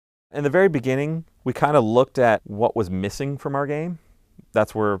In the very beginning, we kind of looked at what was missing from our game.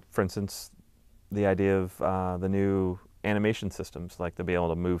 That's where, for instance, the idea of the new animation systems, like to be able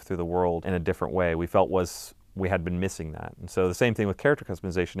to move through the world in a different way, we felt we had been missing that. And so the same thing with character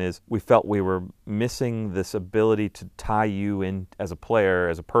customization is we felt we were missing this ability to tie you in as a player,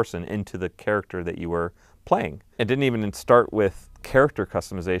 as a person, into the character that you were playing. It didn't even start with character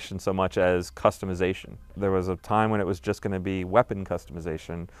customization so much as customization. There was a time when it was just going to be weapon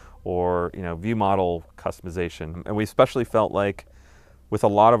customization or view model customization. And we especially felt like with a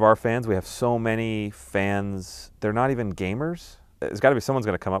lot of our fans, we have so many fans, they're not even gamers. There's got to be someone's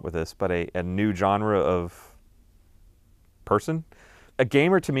going to come up with this, but a new genre of person. A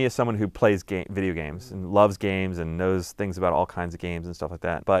gamer to me is someone who plays video games and loves games and knows things about all kinds of games and stuff like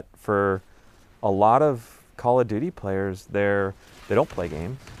that. But for a lot of Call of Duty players, they don't play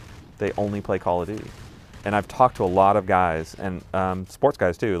games. They only play Call of Duty. And I've talked to a lot of guys, and sports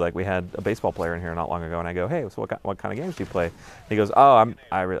guys too. Like we had a baseball player in here not long ago, and I go, "Hey, so what kind of games do you play?" And he goes, "Oh,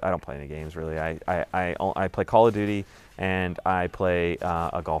 I don't play any games really. I play Call of Duty and I play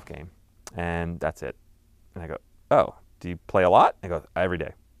a golf game, and that's it." And I go, "Oh, do you play a lot?" I go, "Every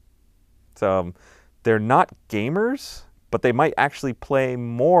day." So they're not gamers, but they might actually play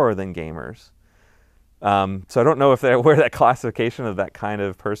more than gamers. So I don't know if where that classification of that kind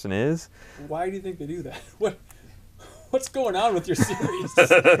of person is. Why do you think they do that? What's going on with your series?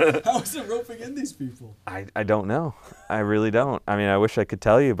 How is it roping in these people? I don't know. I really don't. I mean, I wish I could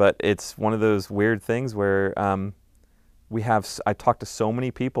tell you, but it's one of those weird things where I talk to so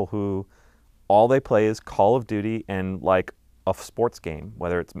many people who all they play is Call of Duty and like a sports game,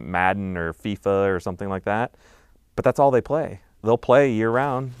 whether it's Madden or FIFA or something like that, but that's all they play. They'll play year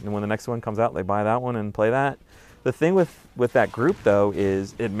round, and when the next one comes out, they buy that one and play that. The thing with that group, though,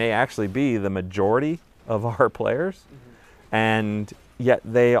 is it may actually be the majority of our players, and yet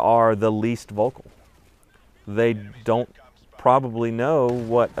they are the least vocal. They don't probably know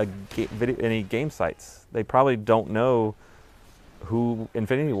what any game sites. They probably don't know who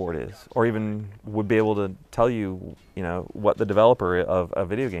Infinity Ward is, or even would be able to tell you, what the developer of a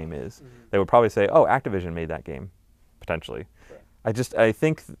video game is. They would probably say, "Oh, Activision made that game," potentially. I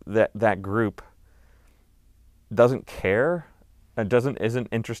think that group doesn't care and isn't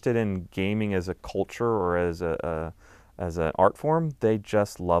interested in gaming as a culture or as an art form. They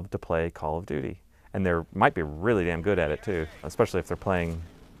just love to play Call of Duty, and they might be really damn good at it too, especially if they're playing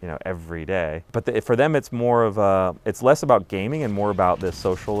every day. But for them, it's more of it's less about gaming and more about the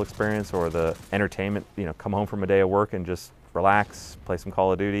social experience or the entertainment. Come home from a day of work and just relax, play some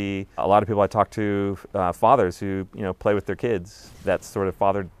Call of Duty. A lot of people I talk to, fathers who play with their kids. That's sort of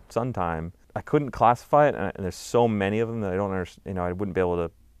father-son time. I couldn't classify it, and there's so many of them that I don't understand. I wouldn't be able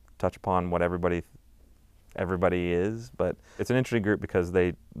to touch upon what everybody is. But it's an interesting group because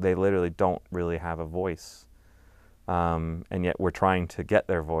they literally don't really have a voice, and yet we're trying to get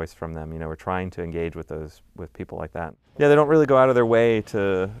their voice from them. We're trying to engage with people like that. Yeah, they don't really go out of their way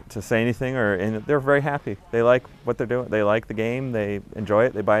to say anything, and they're very happy. They like what they're doing. They like the game. They enjoy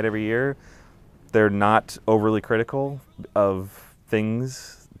it. They buy it every year. They're not overly critical of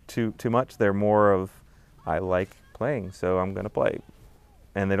things too much. They're more of, I like playing, so I'm going to play.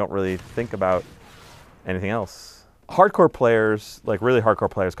 And they don't really think about anything else. Hardcore players, like really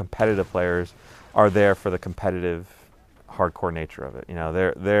hardcore players, competitive players, are there for the competitive, hardcore nature of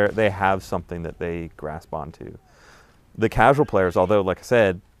it. They have something that they grasp onto. The casual players, although, like I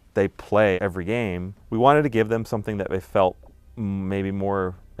said, they play every game, we wanted to give them something that they felt maybe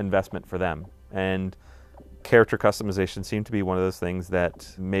more investment for them. And character customization seemed to be one of those things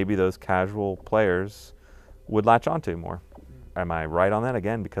that maybe those casual players would latch onto more. Am I right on that?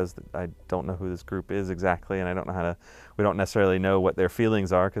 Again, because I don't know who this group is exactly, and I don't know we don't necessarily know what their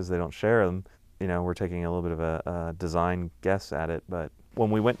feelings are because they don't share them. We're taking a little bit of a design guess at it, but when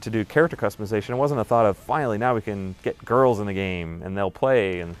we went to do character customization, it wasn't a thought of, finally, now we can get girls in the game and they'll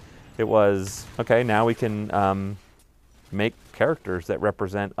play. And it was, okay, now we can make characters that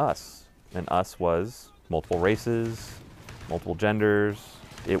represent us. And us was multiple races, multiple genders.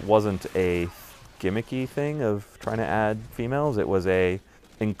 It wasn't a gimmicky thing of trying to add females. It was a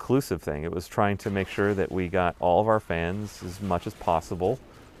inclusive thing. It was trying to make sure that we got all of our fans as much as possible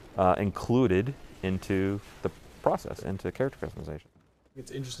included into the process, into character customization. It's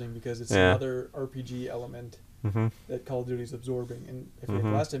interesting because it's another RPG element that Call of Duty is absorbing. And I think the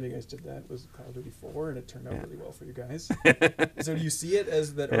last time you guys did that was Call of Duty 4, and it turned out really well for you guys. So do you see it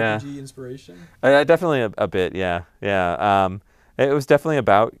as that RPG inspiration? Definitely a bit, yeah. It was definitely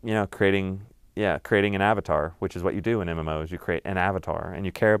about creating an avatar, which is what you do in MMOs. You create an avatar, and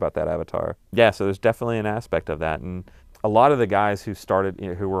you care about that avatar. Yeah, so there's definitely an aspect of that. And a lot of the guys who started,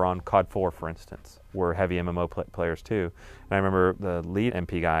 who were on COD 4, for instance, were heavy MMO players too. And I remember the lead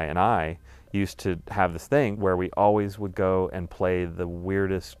MP guy and I used to have this thing where we always would go and play the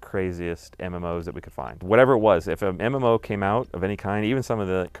weirdest, craziest MMOs that we could find. Whatever it was, if an MMO came out of any kind, even some of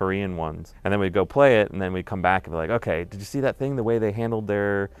the Korean ones, and then we'd go play it, and then we'd come back and be like, okay, did you see that thing? The way they handled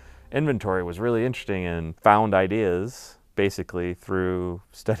their inventory was really interesting, and found ideas basically through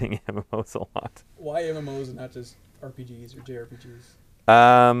studying MMOs a lot. Why MMOs and not just RPGs or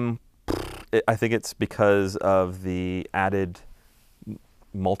JRPGs? I think it's because of the added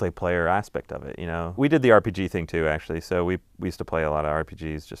multiplayer aspect of it. We did the RPG thing too, actually. So we used to play a lot of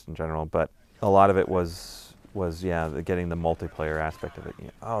RPGs just in general, but a lot of it was getting the multiplayer aspect of it.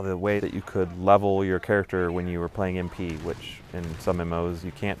 The way that you could level your character when you were playing MP, which in some MMOs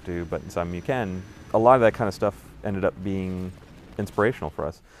you can't do, but in some you can. A lot of that kind of stuff ended up being inspirational for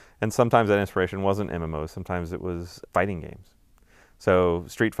us. And sometimes that inspiration wasn't MMOs, sometimes it was fighting games. So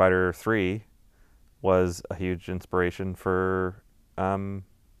Street Fighter 3 was a huge inspiration for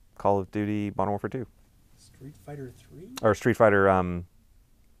Call of Duty Modern Warfare 2. Street Fighter 3? Or Street Fighter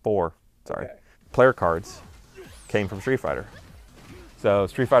 4, sorry. Okay. Player cards came from Street Fighter. So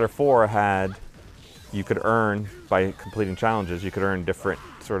Street Fighter 4 had, you could earn, by completing challenges, you could earn different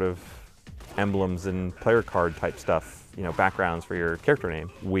sort of emblems and player card type stuff, backgrounds for your character name.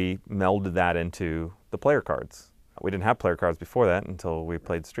 We melded that into the player cards. We didn't have player cards before that until we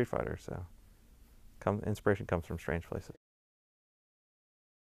played Street Fighter, so inspiration comes from strange places.